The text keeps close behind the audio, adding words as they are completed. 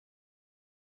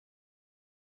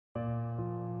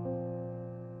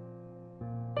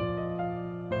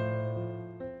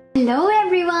Hello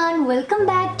everyone, welcome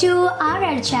back to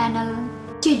our channel.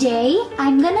 Today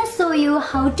I'm gonna show you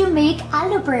how to make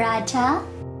aloo paratha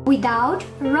without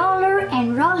roller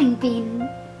and rolling pin.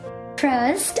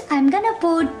 First, I'm gonna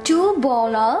put 2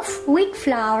 bowls of wheat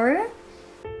flour.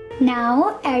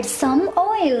 Now add some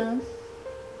oil.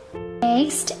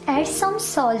 Next, add some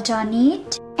salt on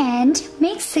it and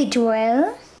mix it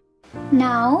well.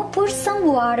 Now put some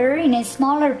water in a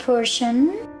smaller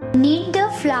portion. Knead the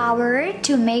flour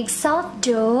to make soft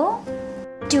dough.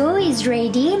 Dough is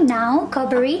ready. Now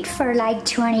cover it for like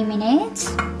 20 minutes.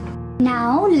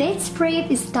 Now let's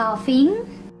prep stuffing.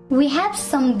 We have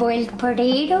some boiled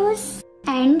potatoes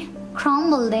and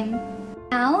crumble them.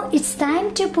 Now it's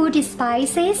time to put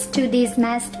spices to these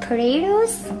mashed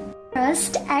potatoes.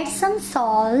 First add some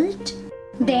salt,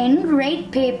 then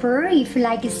red pepper if you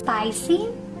like spicy.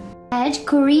 Add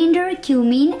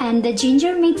coriander-cumin and the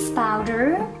ginger mix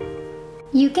powder.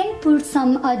 You can put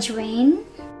some ajwain.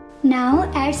 Now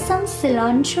add some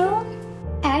cilantro.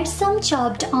 Add some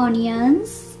chopped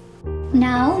onions.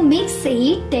 Now mix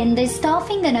it, then the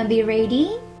stuffing gonna be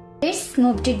ready. Let's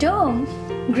move to dough.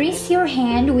 Grease your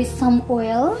hand with some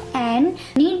oil and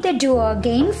knead the dough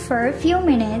again for a few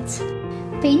minutes.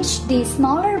 Pinch the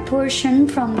smaller portion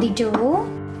from the dough.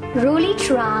 Roll it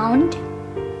round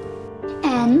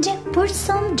and put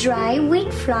some dry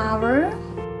wheat flour.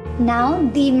 Now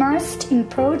the most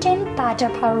important part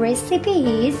of our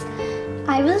recipe is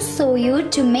I will show you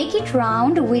to make it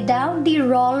round without the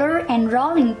roller and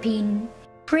rolling pin.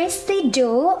 Press the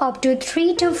dough up to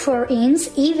 3 to 4 inches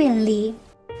evenly.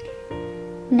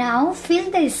 Now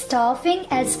fill the stuffing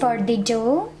as per the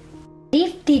dough.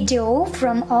 Lift the dough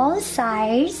from all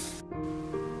sides.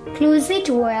 Close it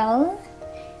well.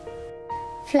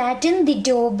 Flatten the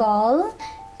dough ball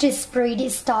to spread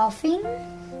stuffing.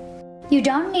 You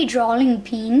don't need rolling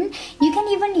pin. You can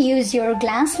even use your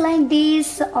glass like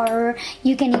this, or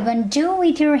you can even do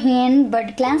with your hand,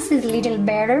 but glass is little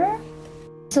better.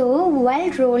 So while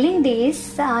rolling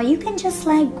this, you can just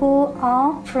go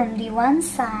up from the one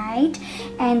side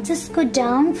and just go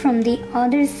down from the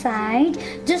other side.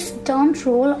 Just don't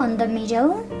roll on the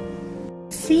middle.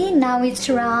 See, now it's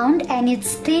round and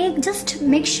it's thick. Just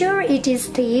make sure it is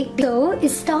thick so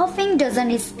stuffing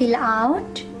doesn't spill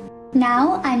out.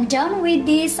 Now I'm done with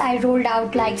this. I rolled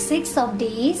out like 6 of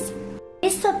these.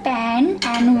 Place a pan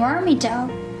and warm it up.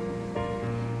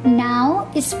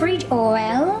 Now spread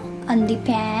oil on the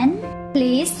pan.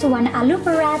 Place 1 aloo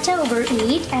paratha over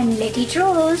it and let it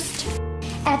roast.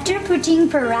 After putting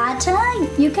paratha,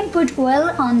 you can put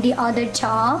oil on the other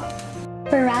top.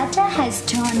 Paratha has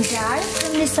turned dark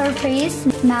from the surface.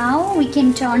 Now we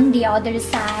can turn the other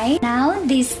side. Now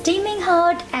the steaming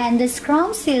hot and the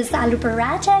scrumptious aloo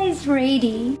paratha is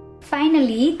ready.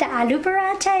 Finally, the aloo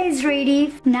paratha is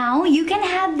ready. Now you can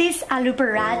have this aloo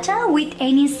paratha with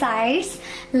any sides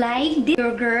like the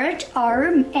yogurt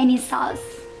or any sauce.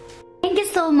 Thank you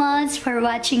so much for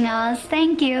watching us.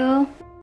 Thank you.